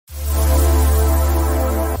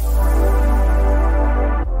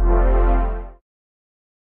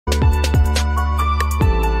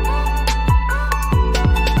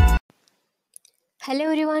Hello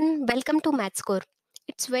everyone, welcome to MathsCore.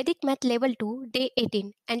 It's Vedic Math Level 2, Day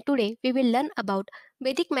 18, and today we will learn about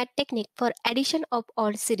Vedic Math technique for addition of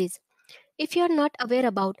odd series. If you are not aware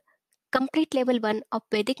about complete Level 1 of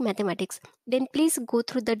Vedic Mathematics, then please go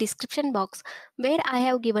through the description box where I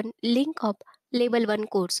have given link of Level 1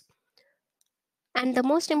 course. And the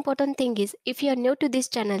most important thing is, if you are new to this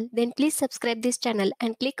channel, then please subscribe this channel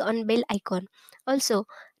and click on bell icon. Also,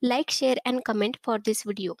 like, share and comment for this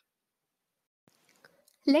video.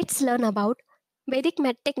 Let's learn about Vedic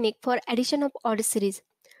math technique for addition of odd series.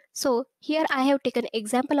 So here I have taken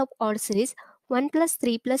example of odd series 1 plus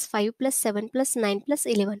 3 plus 5 plus 7 plus 9 plus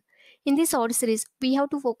 11. In this odd series, we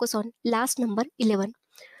have to focus on last number 11.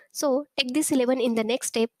 So take this 11 in the next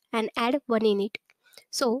step and add 1 in it.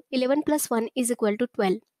 So 11 plus 1 is equal to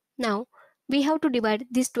 12. Now we have to divide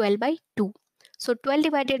this 12 by 2. So 12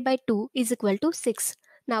 divided by 2 is equal to 6.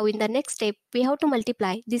 Now in the next step, we have to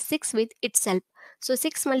multiply this 6 with itself. So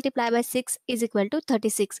 6 multiplied by 6 is equal to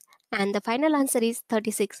 36. And the final answer is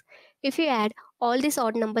 36. If you add all these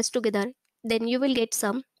odd numbers together, then you will get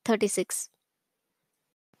some 36.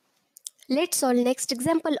 Let's solve next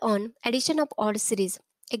example on addition of odd series.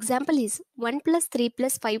 Example is 1 plus 3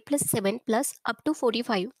 plus 5 plus 7 plus up to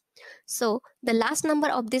 45. So the last number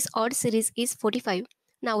of this odd series is 45.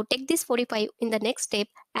 Now take this 45 in the next step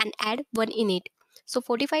and add 1 in it. So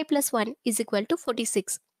 45 plus 1 is equal to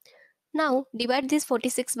 46. Now divide this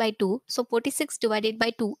 46 by 2. So 46 divided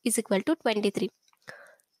by 2 is equal to 23.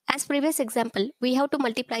 As previous example, we have to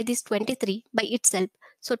multiply this 23 by itself.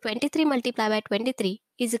 So 23 multiplied by 23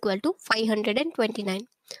 is equal to 529.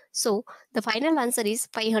 So the final answer is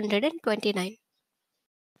 529.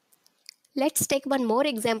 Let's take one more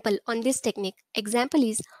example on this technique. Example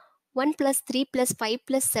is 1 plus 3 plus 5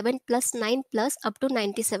 plus 7 plus 9 plus up to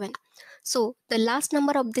 97. So the last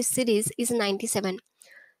number of this series is 97.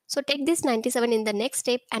 So take this 97 in the next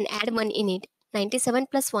step and add 1 in it. 97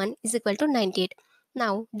 plus 1 is equal to 98.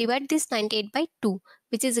 Now divide this 98 by 2,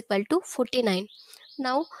 which is equal to 49.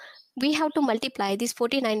 Now we have to multiply this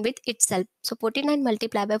 49 with itself. So 49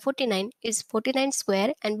 multiplied by 49 is 49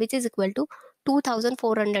 square, and which is equal to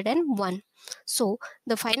 2401. So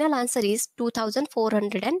the final answer is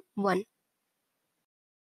 2401.